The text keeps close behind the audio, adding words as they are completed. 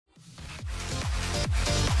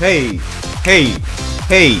Hey, hey,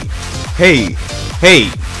 hey, hey, hey.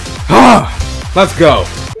 Ah, let's go.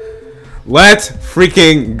 Let's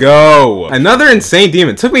freaking go. Another insane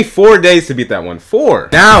demon. Took me 4 days to beat that one. 4.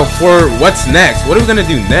 Now for what's next. What are we gonna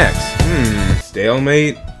do next?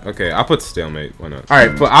 Stalemate. Okay, I'll put stalemate. Why not?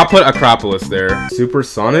 Alright, but I'll put Acropolis there.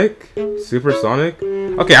 Supersonic? Supersonic?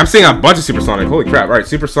 Okay, I'm seeing a bunch of supersonic. Holy crap. Alright,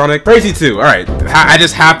 supersonic. Crazy 2. Alright. I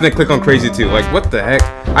just happened to click on crazy 2. Like, what the heck?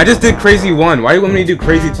 I just did crazy 1. Why do you want me to do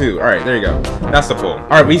crazy 2? Alright, there you go. That's the pull.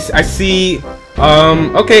 Alright, I see.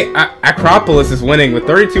 Okay, Acropolis is winning with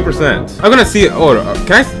 32%. I'm gonna see it. Oh,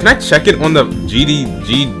 can I check it on the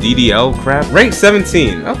GDDL crap? Rank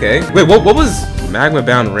 17. Okay. Wait, what was Magma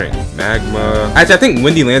Bound rank? Magma. Actually, I think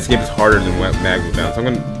Windy Landscape is harder than Magma Bound, so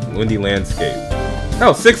I'm gonna Windy Landscape.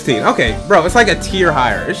 Oh, 16. Okay, bro, it's like a tier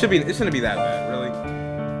higher. It shouldn't be that bad, really.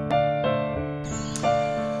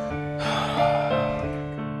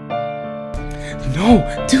 No,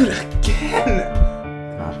 dude, again.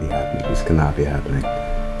 Be happening. This cannot be happening.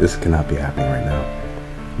 This cannot be happening right now.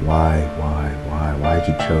 Why did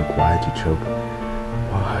you choke? Why did you choke?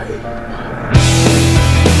 Why?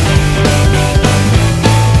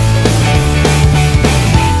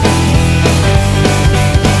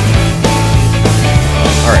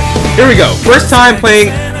 Alright, here we go. First time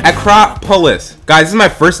playing Acropolis. Guys, this is my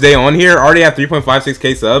first day on here. I already have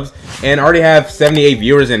 3.56k subs and already have 78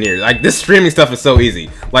 viewers in here. Like, this streaming stuff is so easy.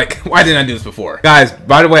 Like, why didn't I do this before? Guys,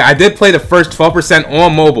 by the way, I did play the first 12%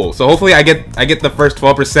 on mobile, so hopefully I get the first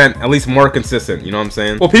 12% at least more consistent, you know what I'm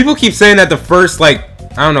saying? Well, people keep saying that the first, like,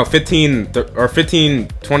 I don't know,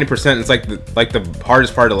 20% is like the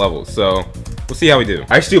hardest part of the level, so we'll see how we do.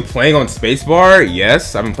 I still playing on spacebar?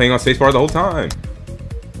 Yes, I've been playing on spacebar the whole time.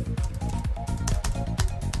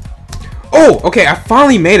 Oh, okay, I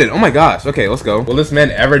finally made it. Oh my gosh. Okay, let's go. Will this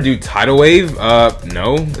man ever do Tidal Wave?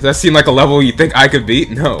 No. Does that seem like a level you think I could beat?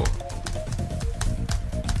 No.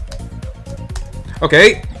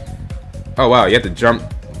 Okay. Oh wow, you have to jump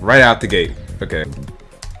right out the gate. Okay.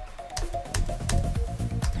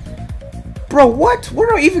 Bro, what? Where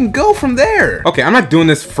do I even go from there? Okay, I'm not doing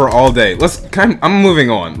this for all day. I'm moving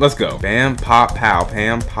on. Let's go. Bam, pop, pow,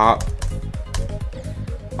 pam, pop.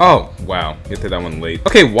 Oh, wow. You hit that one late.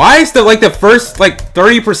 Okay, why is the first,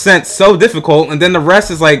 30% so difficult, and then the rest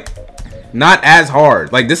is, not as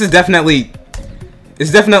hard? Like, this is definitely...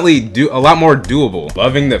 It's definitely a lot more doable.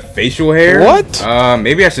 Loving the facial hair? What?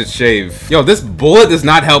 Maybe I should shave. Yo, this bullet does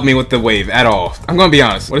not help me with the wave at all. I'm gonna be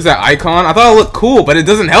honest. What is that icon? I thought it looked cool, but it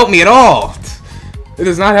doesn't help me at all. It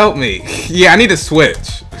does not help me. Yeah, I need to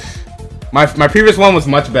switch. My previous one was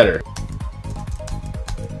much better.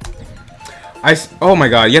 Oh my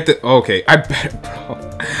god, you have to, okay, I bet, bro.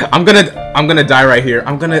 I'm gonna die right here.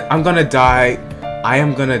 I'm gonna die. I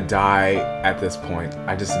am gonna die at this point.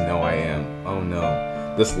 I just know I am. Oh no.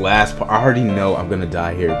 This last part, I already know I'm gonna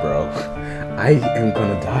die here, bro. I am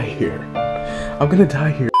gonna die here. I'm gonna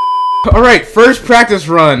die here. Alright, first practice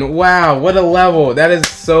run. Wow, what a level. That is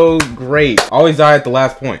so great. Always die at the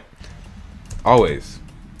last point. Always.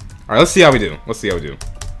 Alright, let's see how we do.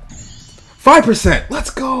 5%! Let's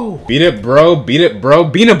go! Beat it, bro. Beat it, bro.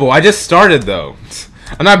 Beatable. I just started, though.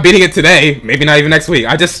 I'm not beating it today. Maybe not even next week.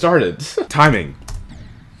 I just started. Timing.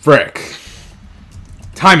 Frick.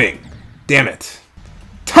 Timing. Damn it.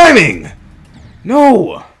 Timing!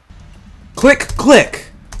 No! Click, click.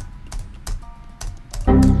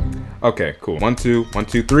 Okay, cool. 1, 2, 1,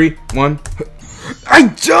 2, 3, 1. I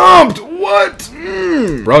jumped! What?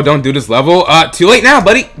 Bro, don't do this level. Too late now,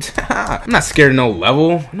 buddy. I'm not scared of no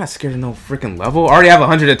level. I'm not scared of no freaking level. I already have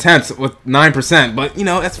 100 attempts with 9%, but you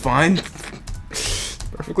know, that's fine.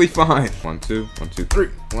 Perfectly fine. 1, 2, 1, 2, 3.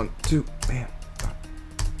 1, 2, bam.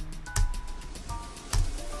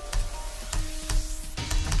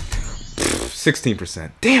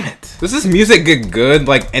 16%. Damn it. Does this music get good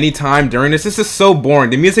like anytime during this? This is so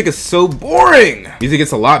boring. The music is so boring. Music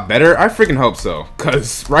gets a lot better. I freaking hope so.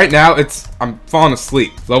 Cause right now I'm falling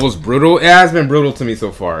asleep. This level's brutal. It has been brutal to me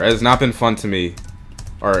so far. It has not been fun to me.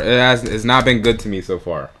 Or it's not been good to me so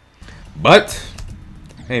far. But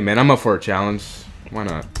hey man, I'm up for a challenge. Why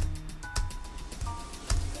not?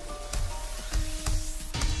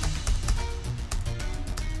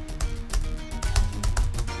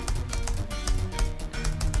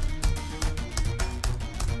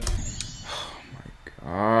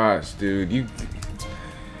 Gosh, dude, you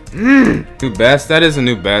new best. That is a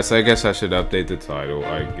new best. I guess I should update the title.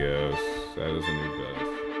 I guess that is a new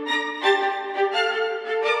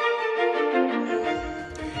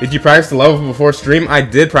best. Did you practice the level before stream? I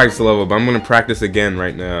did practice the level, but I'm gonna practice again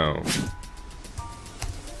right now.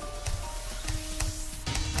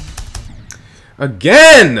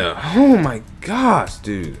 Again! Oh my gosh,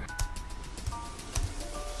 dude.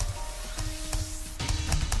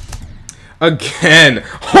 Again!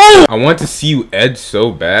 Oh! I want to see you edge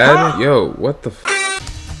so bad. Yo, what the f—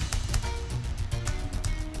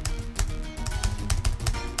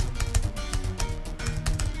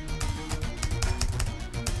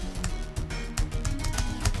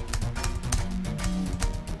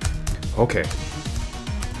 Okay.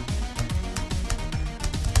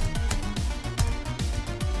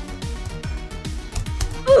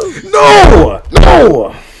 No!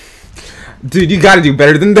 No! Dude, you gotta do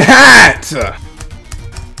better than that!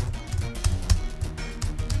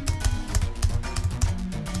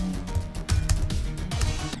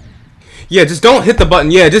 Yeah, just don't hit the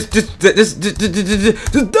button. Yeah, just die!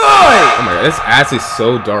 Oh my god, this ass is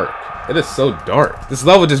so dark. It is so dark. This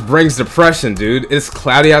level just brings depression, dude. It's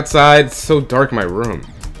cloudy outside. It's so dark in my room.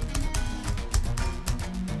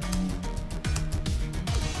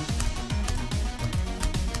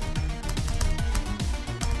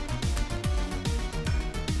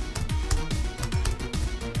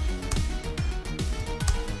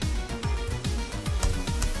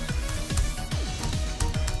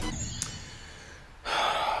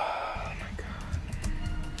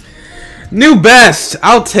 New best!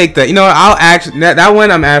 I'll take that. You know what? I'll actually— that one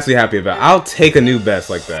I'm actually happy about. I'll take a new best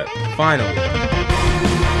like that. Finally.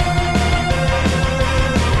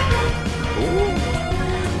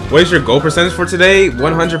 Ooh. What is your goal percentage for today?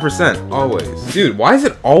 100%. Always. Dude, why is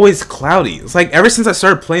it always cloudy? It's like ever since I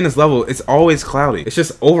started playing this level, it's always cloudy. It's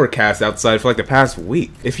just overcast outside for like the past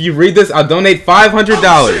week. If you read this, I'll donate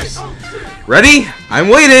 $500. Ready? I'm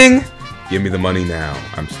waiting. Give me the money now.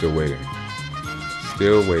 I'm still waiting.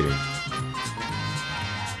 Still waiting.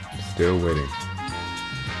 Still waiting.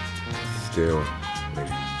 Still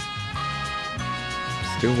waiting.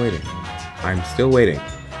 Still waiting. I'm still waiting.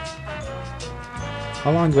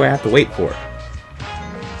 How long do I have to wait for?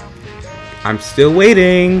 I'm still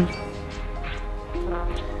waiting.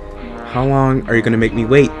 How long are you gonna make me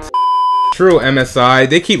wait? True, MSI.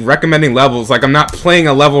 They keep recommending levels like I'm not playing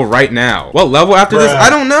a level right now. What level after this? I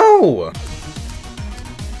don't know.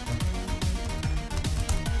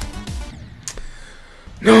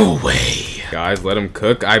 No way. Guys, let him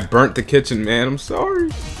cook. I burnt the kitchen, man. I'm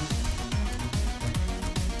sorry.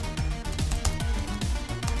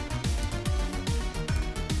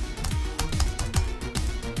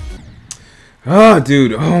 Oh,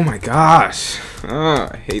 dude. Oh my gosh. Oh,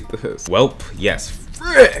 I hate this. Welp. Yes.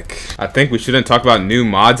 Frick. I think we shouldn't talk about new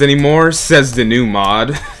mods anymore, says the new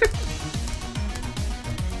mod.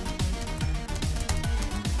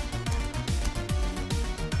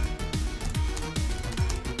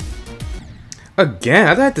 Again,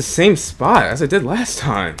 I had the same spot as I did last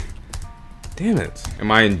time. Damn it. Am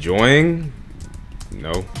I enjoying?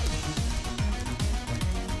 No.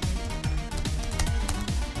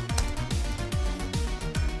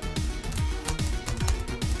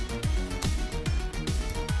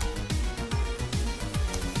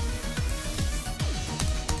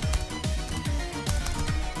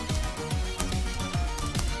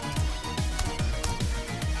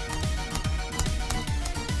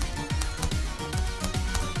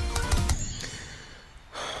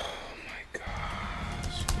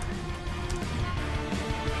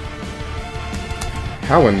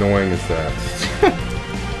 How annoying is that?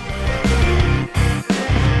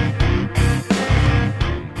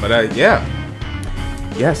 But yeah.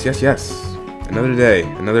 Yes. Another day.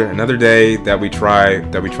 Another day that we try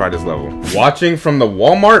this level. Watching from the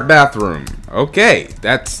Walmart bathroom. Okay,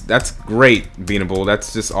 that's great, Beanable.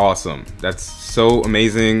 That's just awesome. That's so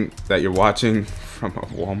amazing that you're watching from a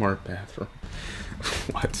Walmart bathroom.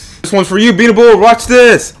 What? This one's for you, Beanable. Watch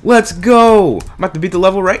this. Let's go. I'm about to beat the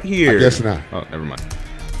level right here. I guess not. Oh, never mind.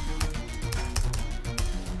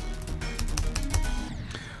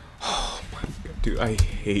 Oh my god, dude, I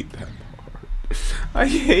hate that part. I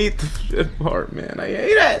hate the shit part, man. I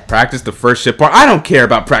hate it. Practice the first shit part. I don't care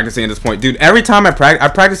about practicing at this point, dude. Every time I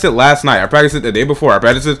practiced it last night. I practiced it the day before. I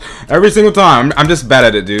practiced it every single time. I'm just bad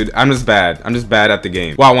at it, dude. I'm just bad at the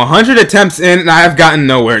game. Wow, 100 attempts in and I have gotten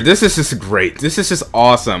nowhere. This is just great. This is just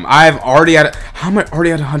awesome. I've already had— how am I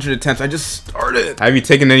already at 100 attempts? I just started. Have you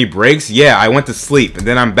taken any breaks? Yeah, I went to sleep and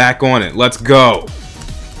then I'm back on it. Let's go.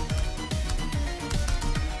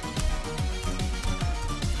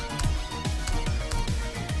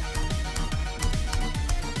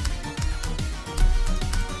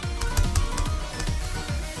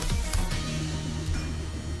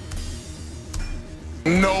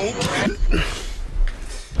 Nope.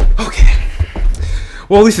 Okay.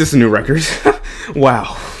 Well, at least it's a new record.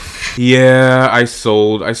 Wow. Yeah, I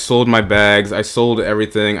sold my bags, I sold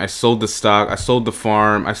everything, I sold the stock, I sold the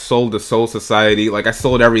farm, I sold the Soul Society, like I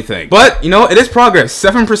sold everything. But, you know, it is progress,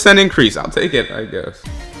 7% increase, I'll take it, I guess.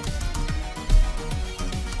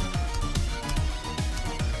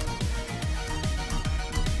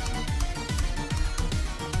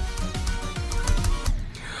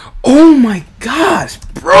 Oh my gosh,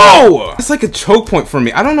 bro! It's like a choke point for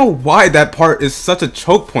me. I don't know why that part is such a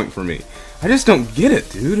choke point for me. I just don't get it,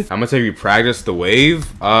 dude. How much have you practiced the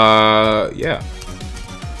wave? Yeah.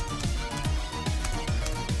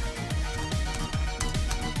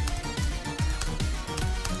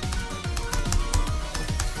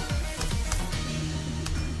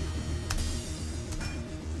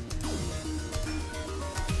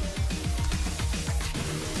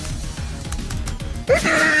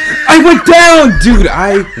 I went down! Dude,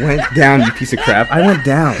 I went down, you piece of crap. I went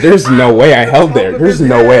down. There's no way I held there. There's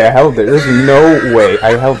no way I held there. There's no way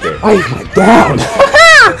I held there. I went down.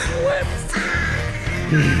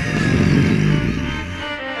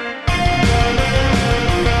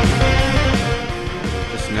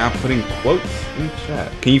 Just now putting quotes in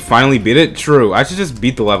chat. Can you finally beat it? True. I should just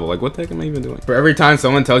beat the level. Like, what the heck am I even doing? For every time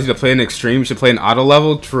someone tells you to play an extreme, you should play an auto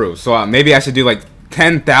level? True. So maybe I should do like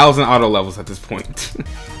 10,000 auto levels at this point.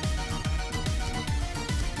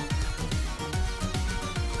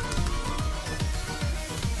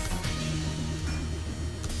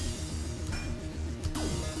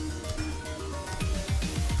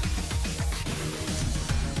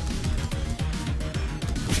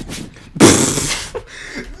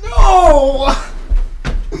 No!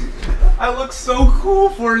 I look so cool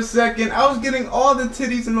for a second. I was getting all the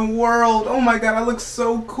titties in the world. Oh my god, I look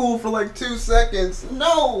so cool for like 2 seconds.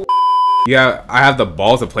 No! Yeah, I have the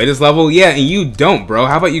balls to play this level? Yeah, and you don't, bro.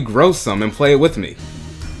 How about you grow some and play it with me?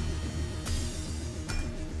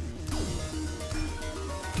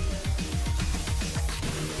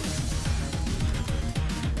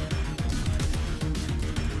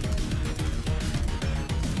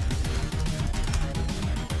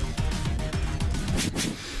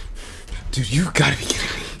 Dude, you gotta be kidding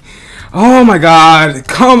me. Oh my god,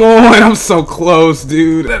 come on, I'm so close,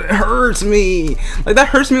 dude. That hurts me. Like, that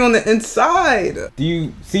hurts me on the inside. Do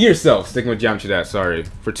you see yourself sticking with Geometry Dash? Sorry.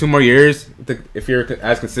 For 2 more years, if you're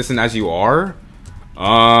as consistent as you are,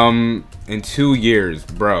 in 2 years,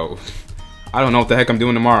 bro. I don't know what the heck I'm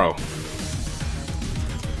doing tomorrow.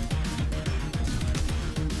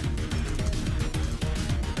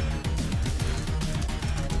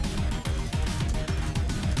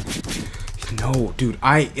 No, dude,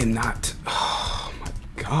 I am not. Oh my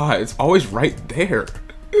god, it's always right there.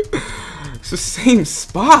 It's the same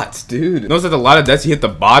spots, dude. Notice that a lot of deaths you hit the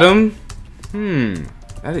bottom. You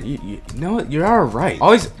know what? You're alright.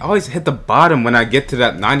 Always hit the bottom when I get to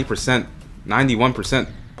that 90%, 91%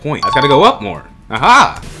 point. I just gotta go up more.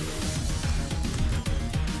 Aha!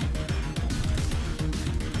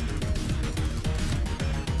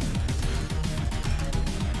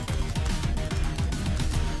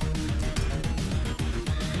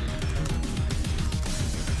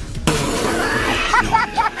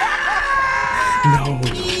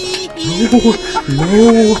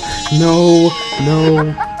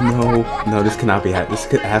 No, this cannot be happening.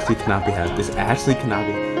 This actually cannot be happening. This actually cannot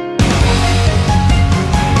be.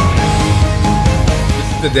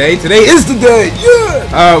 This is the day. Today is the day.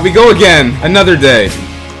 Yeah! We go again. Another day.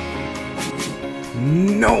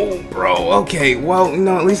 No, bro. Okay, well,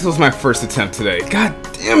 no, at least it was my first attempt today. God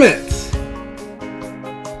damn it.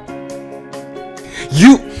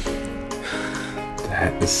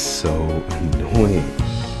 That is so annoying.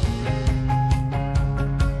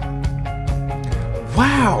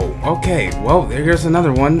 Wow. Okay. Well, there's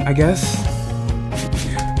another one, I guess.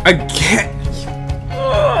 Again.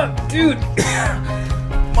 Dude.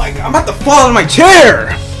 Like, I'm about to fall out of my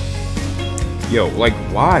chair. Yo, like,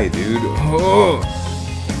 why, dude? Oh.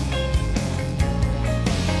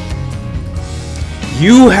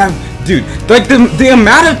 You have, dude. Like the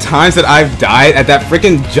amount of times that I've died at that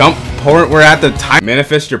freaking jump point where at the time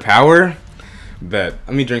manifest your power. Bet.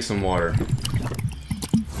 Let me drink some water.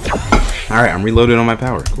 Alright, I'm reloaded on my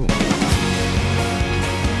power. Cool.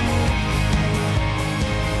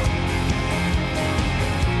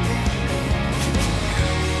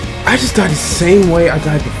 I just died the same way I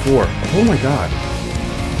died before. Oh my god.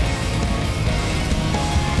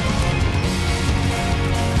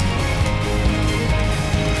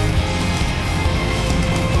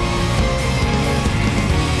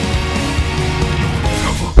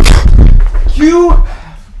 You...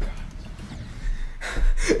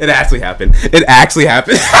 It actually happened. It actually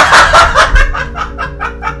happened.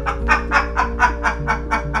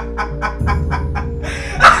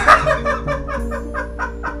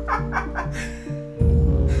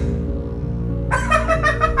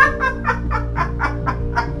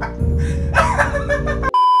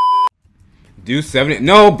 Do 70.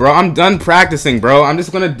 No, bro. I'm done practicing, bro. I'm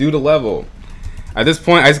just gonna do the level. At this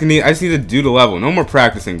point, I just need to do the level. No more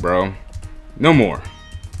practicing, bro. No more.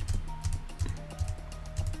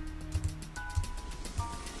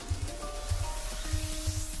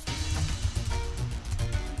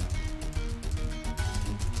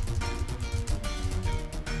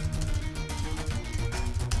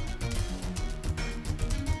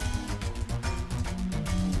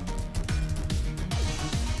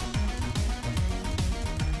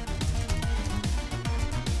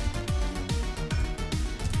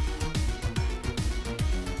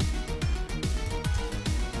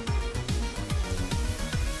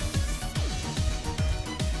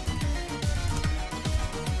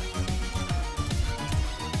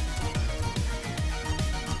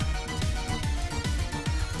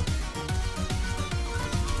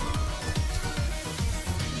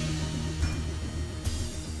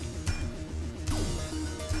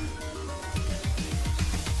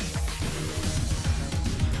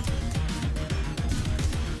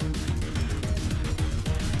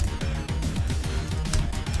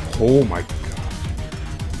 Oh my god.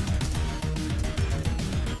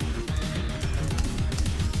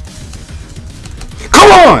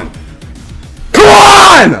 Come on! Come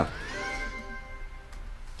on!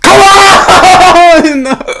 Come on!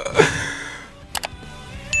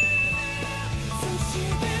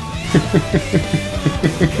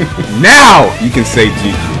 Now you can say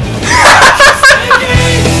GG.